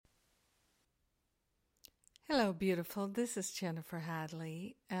Hello, beautiful. This is Jennifer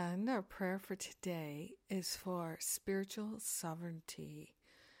Hadley, and our prayer for today is for spiritual sovereignty.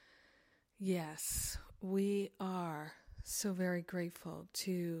 Yes, we are so very grateful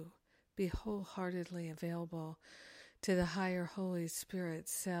to be wholeheartedly available to the higher Holy Spirit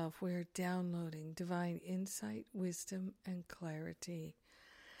self. We are downloading divine insight, wisdom, and clarity.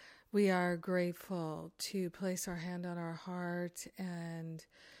 We are grateful to place our hand on our heart and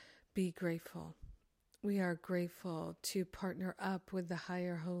be grateful. We are grateful to partner up with the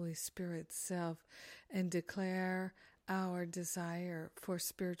higher Holy Spirit self and declare our desire for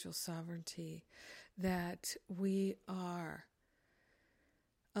spiritual sovereignty, that we are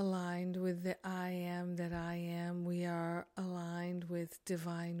aligned with the I am that I am. We are aligned with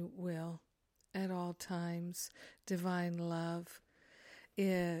divine will at all times. Divine love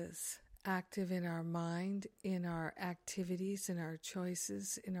is active in our mind, in our activities, in our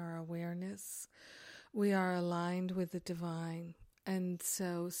choices, in our awareness. We are aligned with the divine, and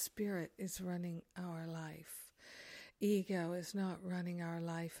so spirit is running our life. Ego is not running our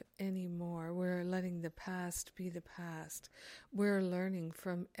life anymore. We're letting the past be the past. We're learning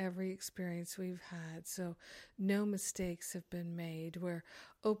from every experience we've had, so no mistakes have been made. We're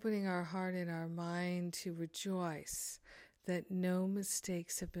opening our heart and our mind to rejoice that no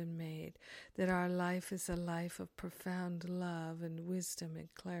mistakes have been made, that our life is a life of profound love and wisdom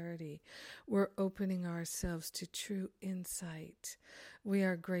and clarity. We're opening ourselves to true insight. We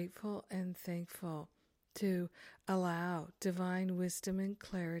are grateful and thankful to allow divine wisdom and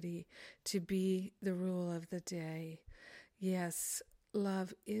clarity to be the rule of the day. Yes,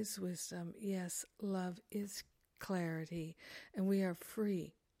 love is wisdom. Yes, love is clarity. And we are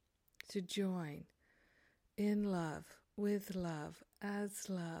free to join in love, with love, as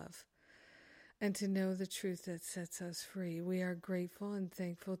love, and to know the truth that sets us free. We are grateful and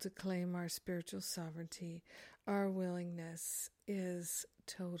thankful to claim our spiritual sovereignty. Our willingness is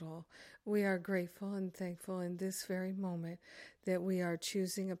total. We are grateful and thankful in this very moment that we are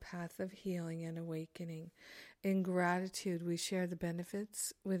choosing a path of healing and awakening. In gratitude, we share the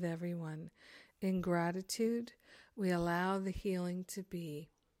benefits with everyone. In gratitude, we allow the healing to be.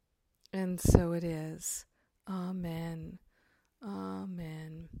 And so it is. Amen.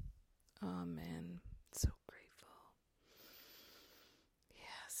 Amen. Amen. So grateful.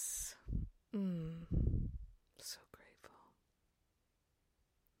 Yes. So grateful.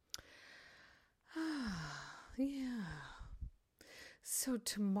 Yeah. So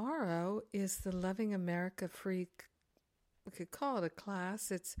tomorrow is the Loving America Free, we could call it a class.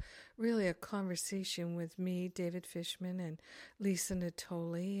 It's really a conversation with me, David Fishman, and Lisa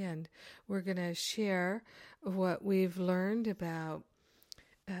Natoli, and we're going to share what we've learned about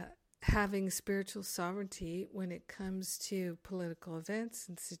having spiritual sovereignty when it comes to political events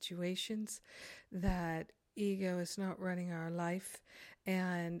and situations, that ego is not running our life,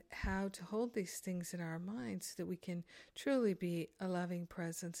 and how to hold these things in our minds so that we can truly be a loving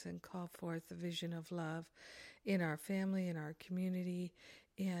presence and call forth the vision of love in our family, in our community,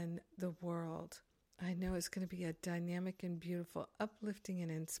 in the world. I know it's going to be a dynamic and beautiful, uplifting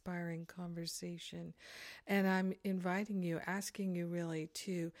and inspiring conversation. And I'm inviting you, asking you really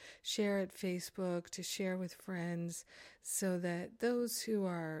to share at Facebook, to share with friends, so that those who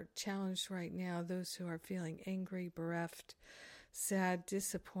are challenged right now, those who are feeling angry, bereft, sad,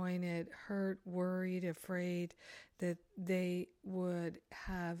 disappointed, hurt, worried, afraid, that they would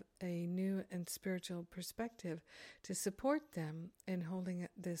have a new and spiritual perspective to support them in holding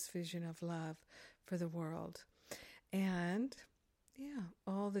this vision of love for the world. And yeah,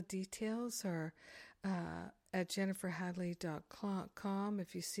 all the details are at jenniferhadley.com.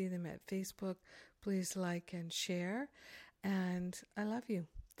 If you see them at Facebook, please like and share. And I love you.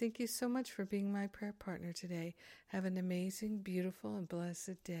 Thank you so much for being my prayer partner today. Have an amazing, beautiful, and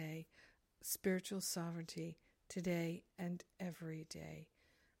blessed day. Spiritual sovereignty today and every day.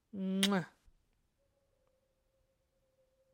 Mwah.